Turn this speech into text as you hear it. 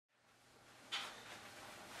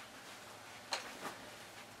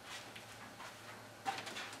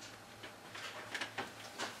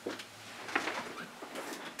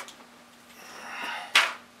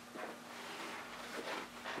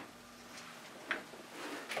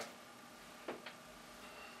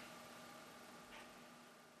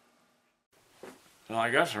Well, I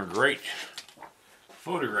got some great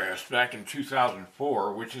photographs back in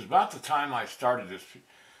 2004, which is about the time I started this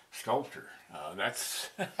sculpture. That's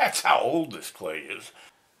how old this clay is.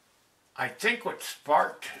 I think what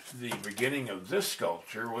sparked the beginning of this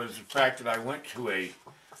sculpture was the fact that I went to a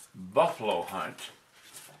buffalo hunt,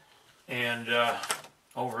 and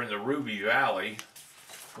over in the Ruby Valley,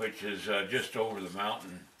 which is just over the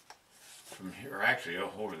mountain from here, actually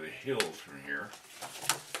over the hills from here.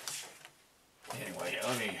 Anyway,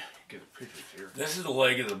 let me get the pictures here. This is the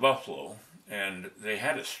leg of the buffalo, and they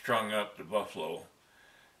had it strung up, the buffalo,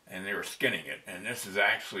 and they were skinning it. And this is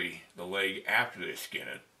actually the leg after they skin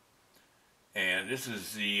it. And this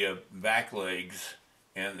is the back legs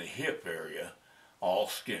and the hip area all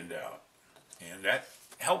skinned out. And that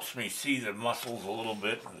helps me see the muscles a little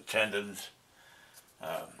bit, and the tendons.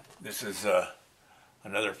 This is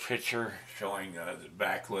another picture showing the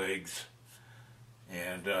back legs.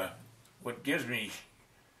 And what gives me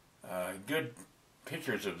good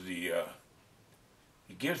pictures of the,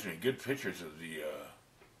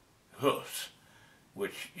 hoofs,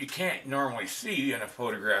 which you can't normally see in a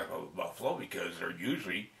photograph of a buffalo because they're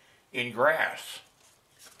usually in grass.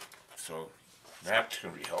 So that's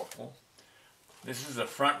going to be helpful. This is the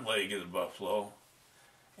front leg of the buffalo,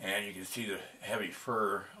 and you can see the heavy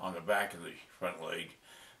fur on the back of the front leg,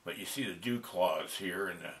 but you see the dew claws here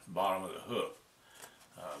in the bottom of the hoof.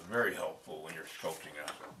 Very helpful when you're sculpting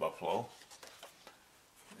a buffalo.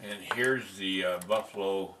 And here's the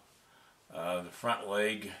buffalo, the front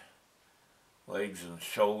legs and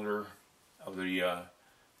shoulder of the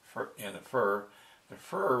fur, and the fur. The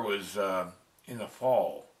fur was in the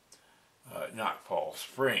fall, not fall,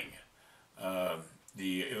 spring.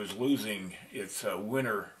 It was losing its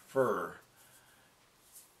winter fur.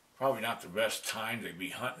 Probably not the best time to be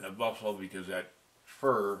hunting a buffalo because that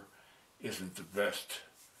fur isn't the best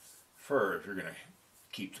fur if you're going to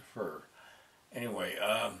keep the fur. Anyway,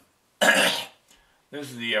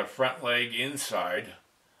 this is the front leg inside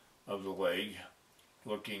of the leg,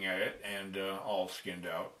 looking at it, and all skinned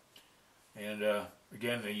out. And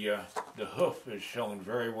again, the hoof is shown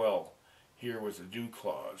very well here with the dew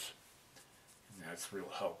claws. And that's real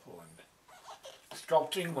helpful in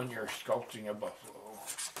sculpting when you're sculpting a buffalo.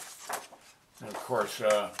 And of course,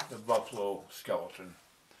 the buffalo skeleton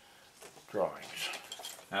drawings.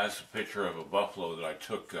 Now, that's a picture of a buffalo that I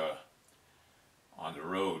took on the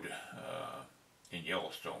road in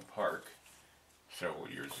Yellowstone Park several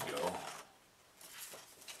years ago.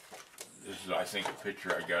 This is, I think, a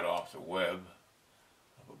picture I got off the web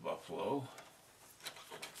of a buffalo,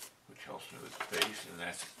 which helps me with the face, and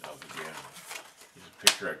that's, again, this is a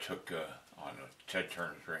picture I took on Ted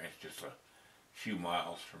Turner's ranch, just a few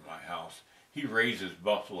miles from my house. He raises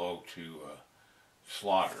buffalo to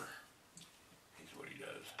slaughter. What he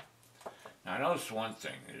does. Now I noticed one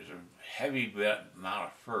thing, there's a heavy amount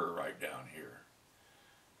of fur right down here,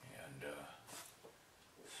 and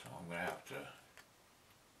so I'm going to have to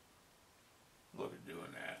look at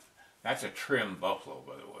doing that. That's a trim buffalo,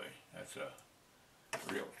 by the way. That's a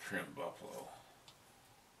real trim buffalo.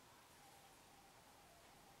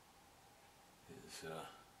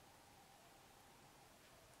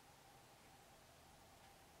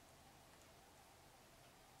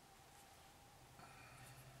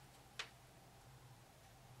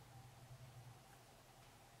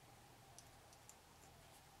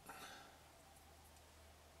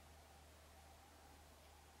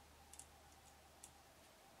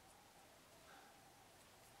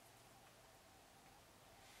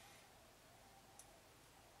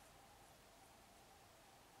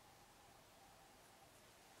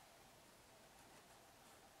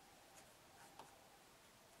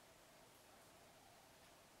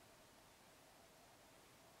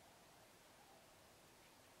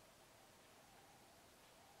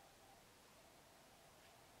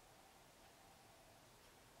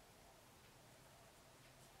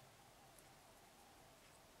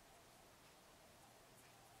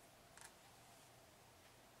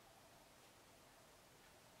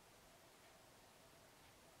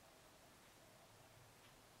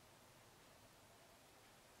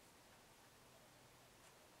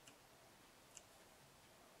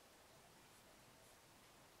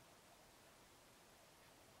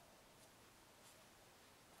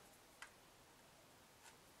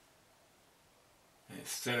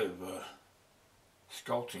 Instead of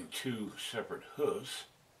sculpting two separate hooves,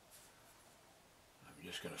 I'm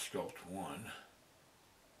just going to sculpt one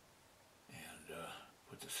and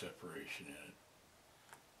put the separation in it.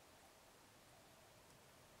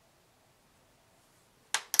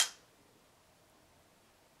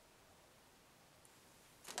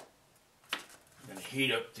 I'm going to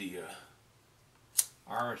heat up the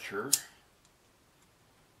armature so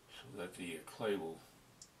that the clay will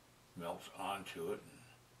melt onto it and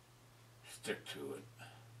stick to it.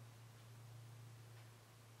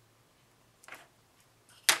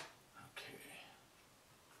 Okay,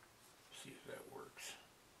 see if that works.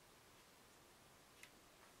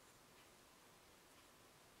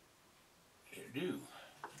 It do.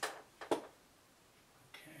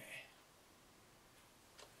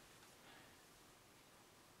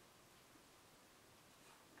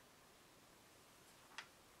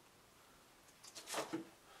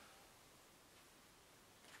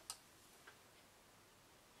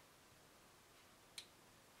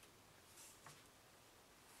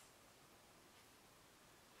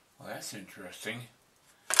 Well, that's interesting.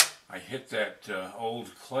 I hit that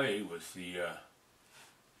old clay with the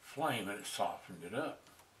flame and it softened it up.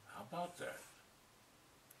 How about that?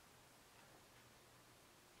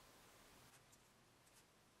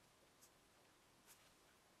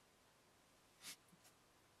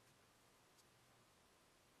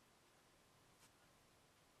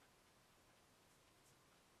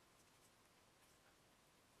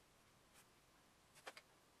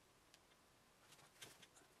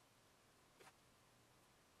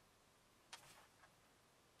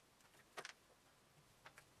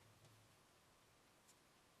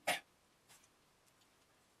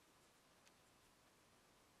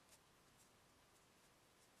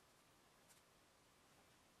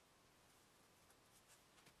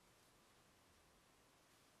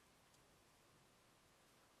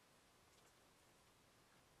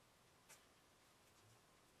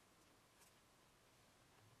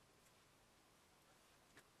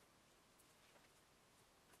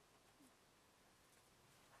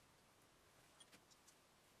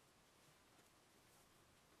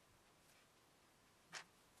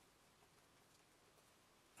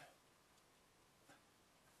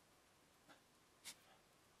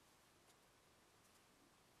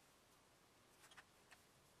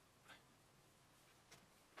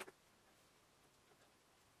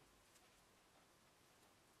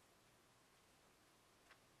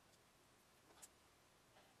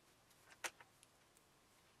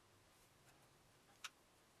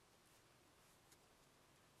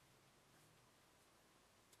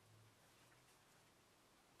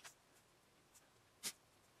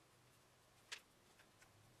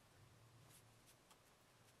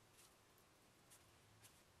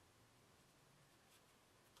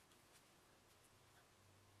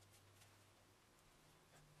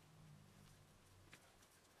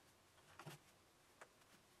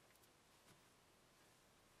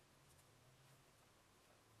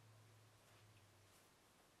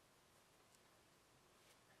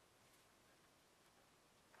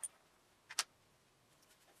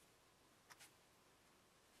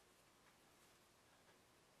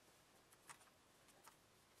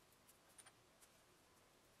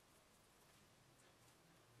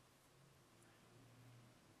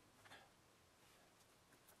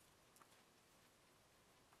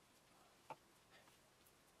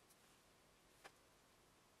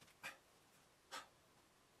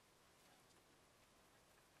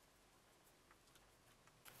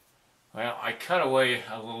 Well, I cut away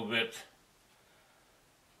a little bit.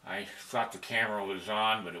 I thought the camera was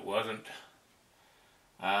on, but it wasn't.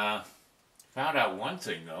 Found out one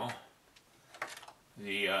thing though.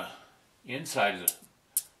 The inside of the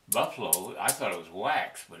buffalo, I thought it was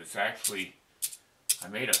wax, but it's actually, I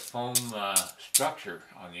made a foam structure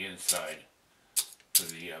on the inside for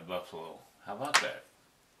the buffalo. How about that?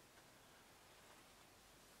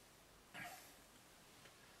 I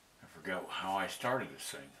forgot how I started this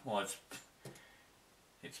thing. Well,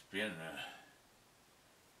 it's been,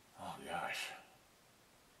 oh gosh,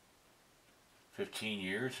 15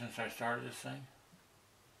 years since I started this thing,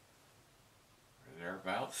 or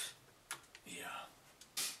thereabouts. Yeah.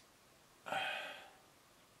 Okay,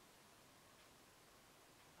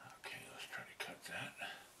 let's try to cut that.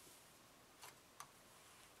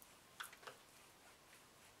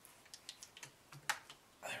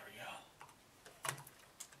 There we go.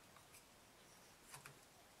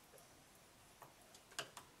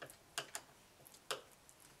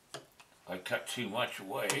 If I cut too much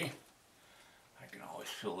away, I can always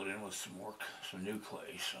fill it in with some new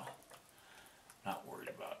clay, so not worried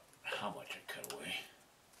about how much I cut away.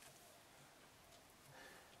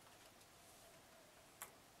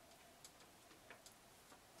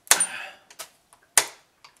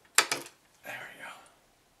 There we go.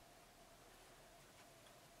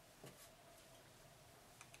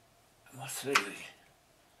 I must say the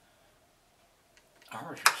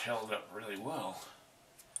armature's held up really well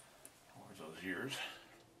over those years.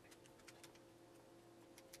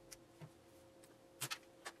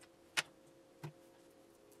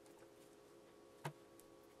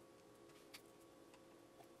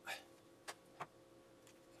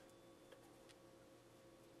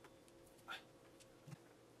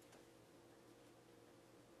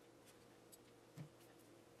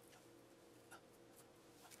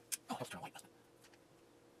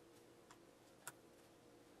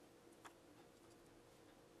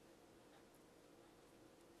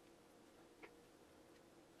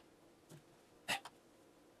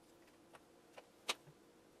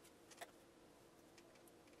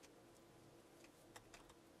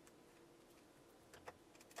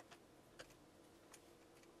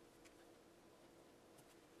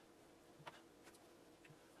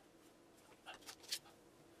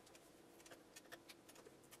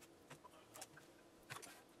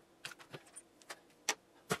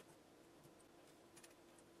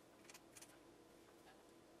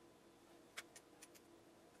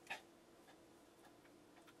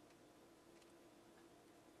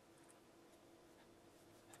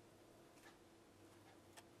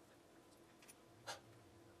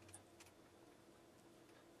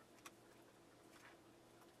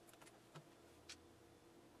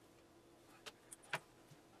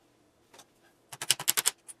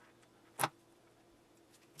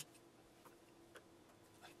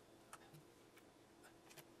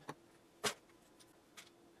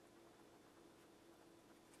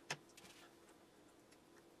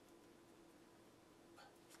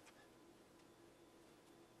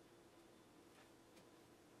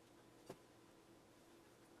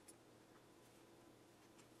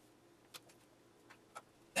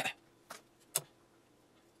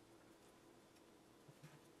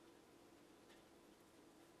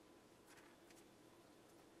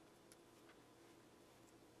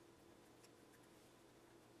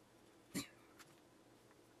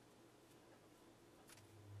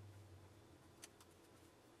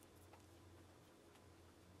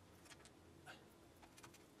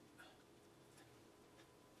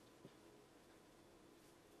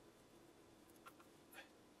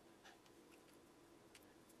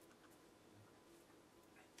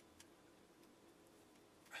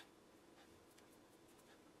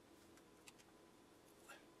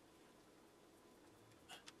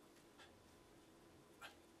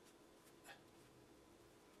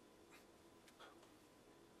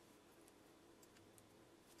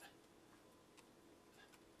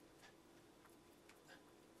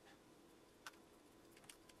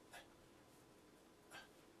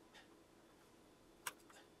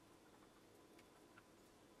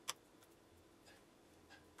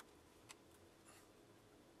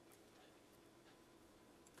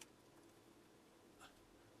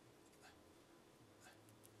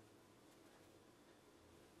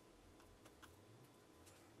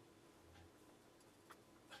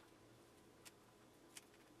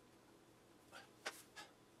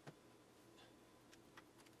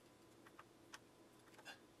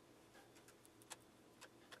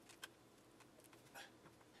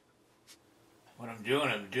 what I'm doing,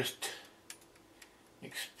 I'm just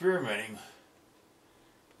experimenting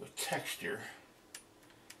with texture.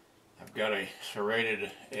 I've got a serrated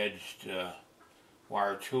edged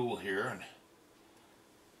wire tool here, and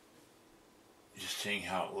just seeing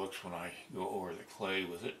how it looks when I go over the clay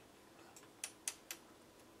with it.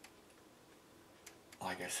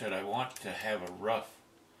 Like I said, I want to have a rough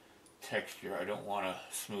texture. I don't want a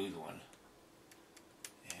smooth one.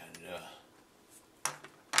 And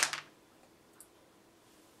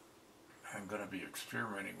I'm going to be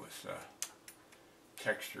experimenting with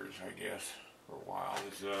textures, I guess, for a while. I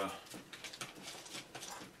don't know.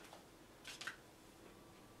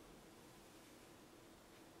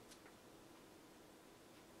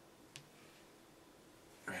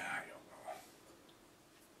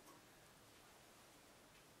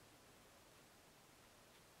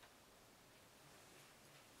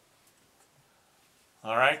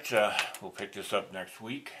 All right, we'll pick this up next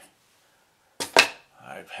week.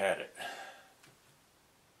 I've had it.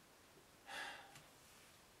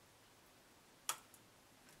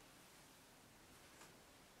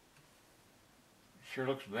 Sure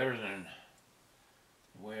looks better than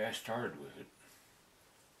the way I started with it.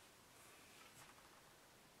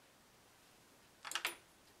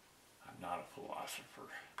 I'm not a philosopher.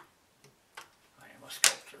 I am a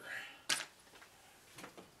sculptor.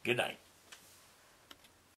 Good night.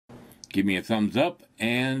 Give me a thumbs up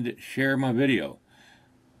and share my video.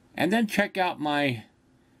 And then check out my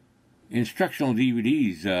instructional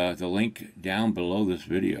DVDs, the link down below this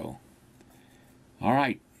video. All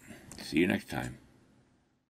right, see you next time.